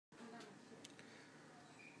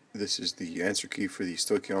This is the answer key for the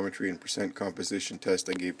stoichiometry and percent composition test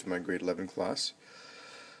I gave to my grade 11 class.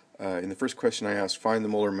 In the first question I asked, find the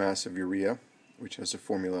molar mass of urea, which has a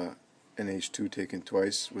formula NH2 taken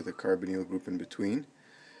twice with a carbonyl group in between.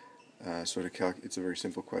 It's a very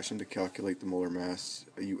simple question. To calculate the molar mass,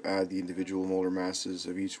 you add the individual molar masses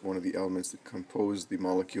of each one of the elements that compose the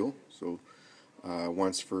molecule. So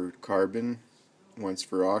once for carbon, once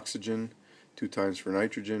for oxygen, 2 times for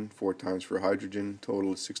nitrogen, 4 times for hydrogen,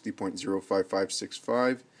 total is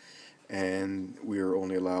 60.05565, and we are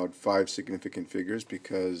only allowed 5 significant figures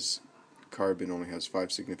because carbon only has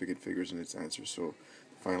 5 significant figures in its answer, so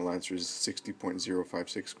the final answer is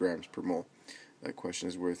 60.056 grams per mole. That question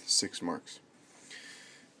is worth 6 marks.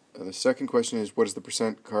 The second question is, what is the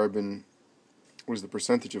percentage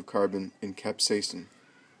of carbon in capsaicin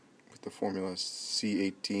with the formula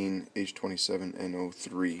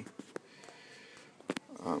C18H27NO3?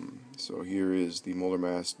 So here is the molar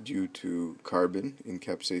mass due to carbon in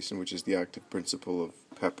capsaicin, which is the active principle of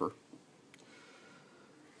pepper.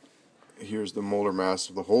 Here's the molar mass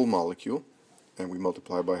of the whole molecule, and we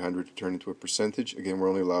multiply by 100 to turn into a percentage. Again, we're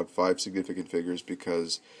only allowed 5 significant figures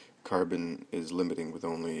because carbon is limiting with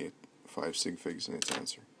only 5 sig figs in its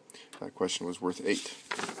answer. That question was worth 8.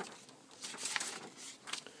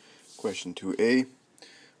 Question 2a.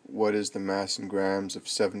 What is the mass in grams of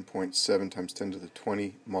 7.7 times 10 to the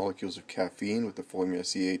 20 molecules of caffeine with the formula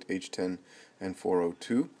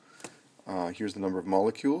C8H10N4O2? Here's the number of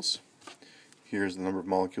molecules. Here's the number of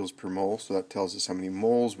molecules per mole, so that tells us how many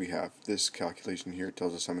moles we have. This calculation here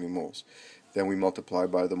tells us how many moles. Then we multiply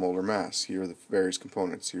by the molar mass. Here are the various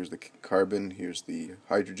components. Here's the carbon, here's the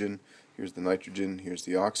hydrogen, here's the nitrogen, here's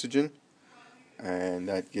the oxygen, and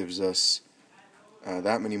that gives us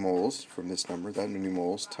that many moles from this number. That many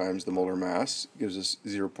moles times the molar mass gives us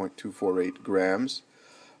 0.248 grams.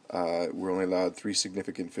 We're only allowed 3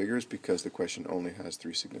 significant figures because the question only has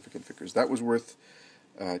 3 significant figures. That was worth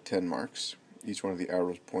 10 marks. Each one of the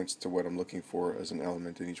arrows points to what I'm looking for as an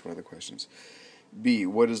element in each one of the questions. B.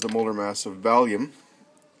 What is the molar mass of Valium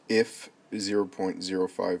if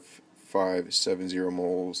 0.05570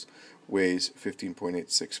 moles weighs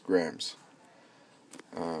 15.86 grams?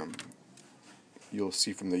 You'll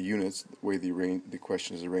see from the units, the way the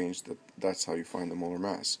question is arranged, that's how you find the molar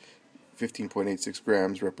mass. 15.86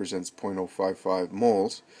 grams represents 0.055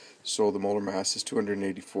 moles, so the molar mass is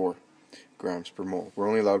 284 grams per mole. We're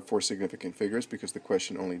only allowed 4 significant figures because the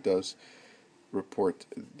question only does report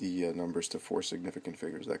the numbers to 4 significant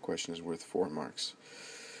figures. That question is worth 4 marks.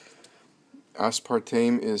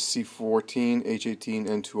 Aspartame is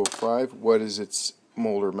C14H18N2O5. What is its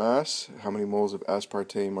molar mass? How many moles of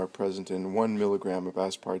aspartame are present in 1 milligram of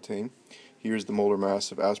aspartame? Here's the molar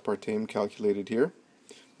mass of aspartame calculated here.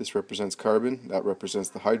 This represents carbon, that represents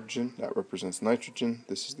the hydrogen, that represents nitrogen,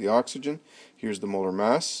 this is the oxygen. Here's the molar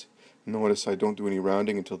mass. Notice I don't do any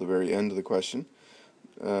rounding until the very end of the question.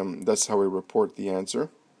 That's how I report the answer.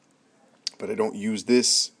 But I don't use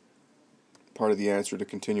this part of the answer to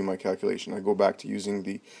continue my calculation. I go back to using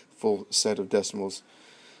the full set of decimals.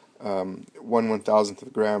 1/1000th of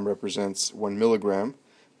a gram represents 1 milligram.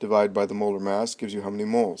 Divide by the molar mass gives you how many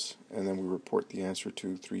moles. And then we report the answer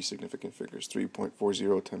to 3 significant figures.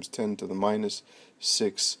 3.40 times 10 to the minus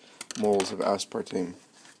 6 moles of aspartame.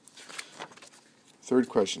 Third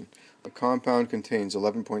question. A compound contains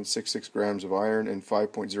 11.66 grams of iron and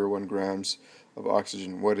 5.01 grams of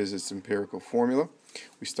oxygen. What is its empirical formula?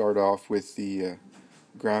 We start off with the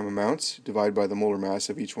gram amounts, divide by the molar mass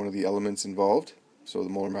of each one of the elements involved. So the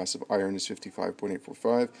molar mass of iron is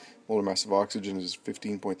 55.845, molar mass of oxygen is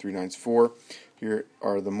 15.394. Here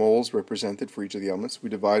are the moles represented for each of the elements. We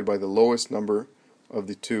divide by the lowest number of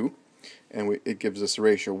the two, and it gives us a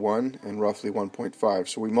ratio 1 and roughly 1.5.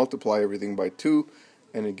 So we multiply everything by 2,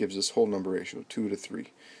 and it gives us whole number ratio, 2 to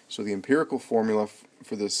 3. So the empirical formula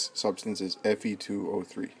for this substance is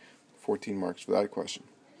Fe2O3. 14 marks for that question.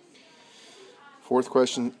 Fourth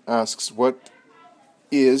question asks, what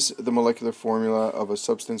is the molecular formula of a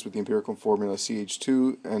substance with the empirical formula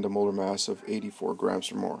CH2 and a molar mass of 84 grams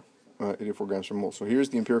per mole? So here's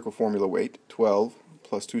the empirical formula weight. 12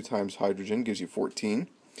 plus 2 times hydrogen gives you 14.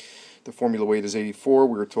 The formula weight is 84,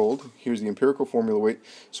 we were told. Here's the empirical formula weight.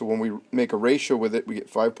 So when we make a ratio with it, we get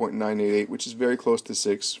 5.988, which is very close to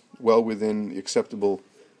 6, well within the acceptable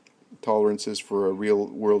tolerances for a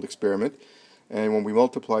real-world experiment. And when we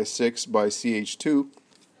multiply 6 by CH2,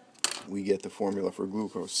 we get the formula for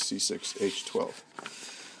glucose, C6H12.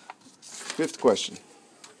 Fifth question.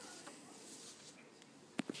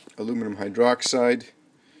 Aluminum hydroxide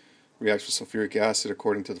reacts with sulfuric acid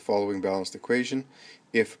according to the following balanced equation.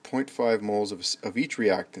 If 0.5 moles of each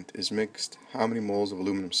reactant is mixed, how many moles of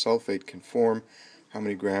aluminum sulfate can form? How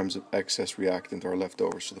many grams of excess reactant are left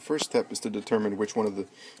over? So the first step is to determine which one of the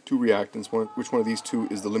two reactants, which one of these two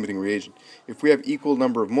is the limiting reagent. If we have equal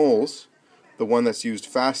number of moles, the one that's used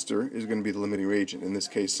faster is going to be the limiting reagent. In this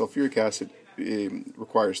case, sulfuric acid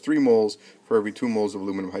requires 3 moles for every 2 moles of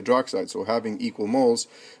aluminum hydroxide. So having equal moles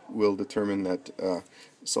will determine that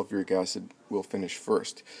sulfuric acid will finish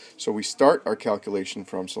first. So we start our calculation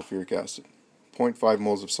from sulfuric acid. 0.5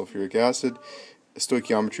 moles of sulfuric acid.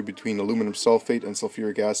 Stoichiometry between aluminum sulfate and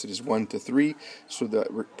sulfuric acid is 1 to 3, so that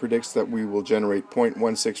predicts that we will generate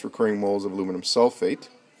 0.16 recurring moles of aluminum sulfate.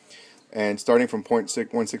 And starting from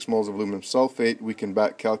 0.16 moles of aluminum sulfate, we can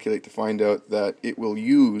back calculate to find out that it will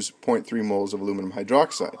use 0.3 moles of aluminum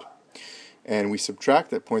hydroxide. And we subtract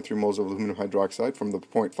that 0.3 moles of aluminum hydroxide from the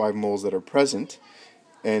 0.5 moles that are present,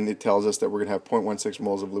 and it tells us that we're going to have 0.16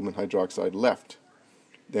 moles of aluminum hydroxide left.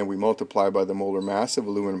 Then we multiply by the molar mass of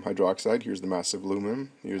aluminum hydroxide. Here's the mass of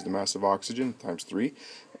aluminum, here's the mass of oxygen, times 3,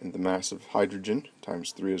 and the mass of hydrogen,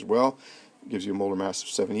 times 3 as well, gives you a molar mass of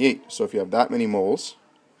 78. So if you have that many moles,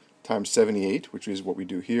 times 78, which is what we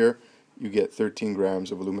do here, you get 13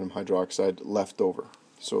 grams of aluminum hydroxide left over.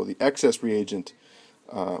 So the excess reagent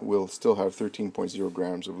will still have 13.0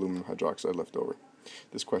 grams of aluminum hydroxide left over.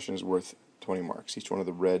 This question is worth 20 marks. Each one of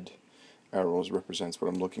the red arrows represents what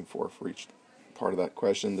I'm looking for each part of that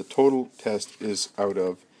question. The total test is out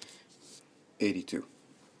of 82.